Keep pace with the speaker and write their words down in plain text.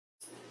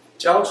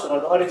Ciao, sono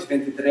Loris,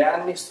 23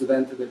 anni,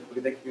 studente del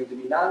Politecnico di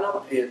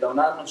Milano e da un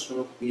anno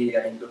sono qui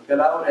in doppia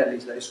laurea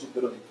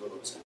all'ISAE-SUPAERO di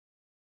Tolosa.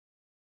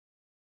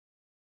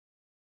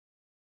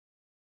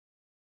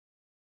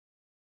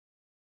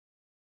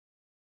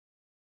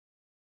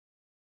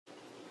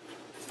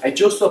 I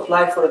chose to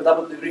apply for a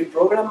double degree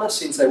program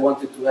since I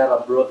wanted to have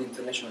a broad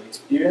international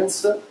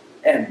experience,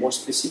 and more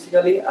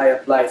specifically I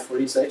applied for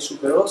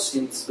ISAE-SUPAERO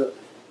since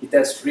it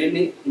has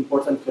really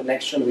important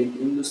connection with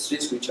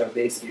industries which are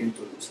based here in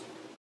Toulouse.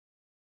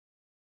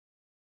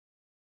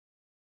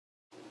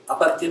 Up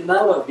until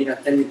now, I've been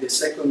attending the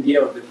second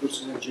year of the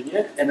course of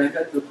Ingénieur, and I've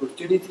had the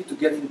opportunity to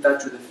get in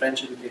touch with the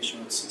French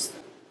educational system.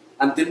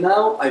 Until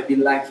now, I've been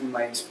liking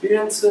my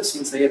experience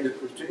since I had the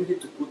opportunity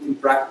to put in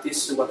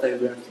practice what I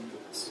learned in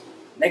class.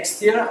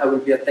 Next year, I will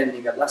be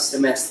attending a last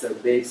semester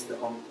based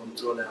on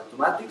control and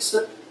automatics,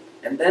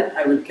 and then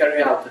I will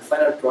carry out a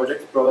final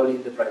project probably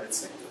in the private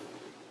sector.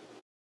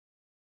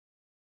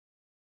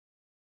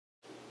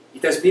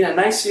 It has been a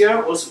nice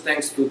year, also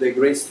thanks to the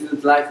great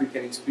student life we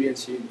can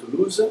experience here in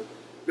Toulouse.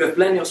 We have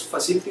plenty of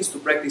facilities to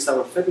practice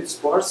our favorite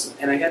sports,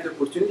 and I had the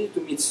opportunity to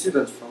meet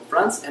students from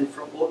France and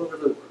from all over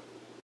the world.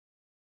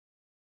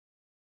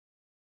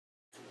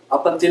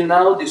 Up until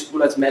now, this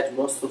school has met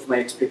most of my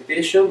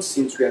expectations,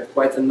 since we had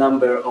quite a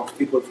number of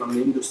people from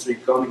the industry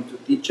coming to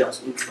teach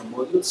us in some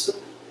modules,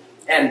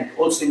 and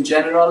also in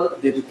general,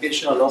 the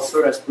educational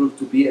offer has proved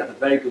to be at a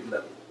very good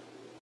level.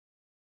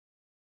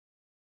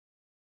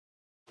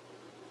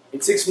 In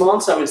 6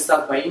 months, I will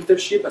start my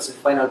internship as a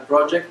final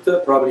project,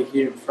 probably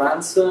here in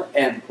France,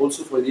 and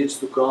also for the years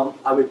to come,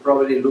 I will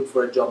probably look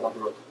for a job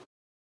abroad.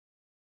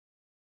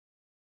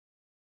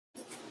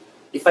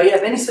 If I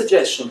have any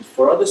suggestions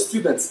for other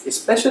students,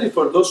 especially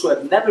for those who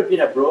have never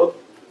been abroad,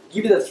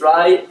 give it a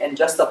try and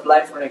just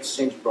apply for an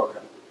exchange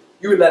program.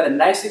 You will have a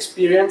nice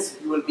experience,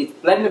 you will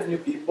meet plenty of new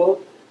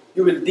people,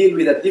 you will deal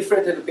with a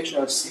different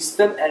educational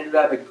system, and you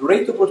will have a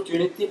great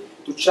opportunity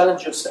to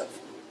challenge yourself.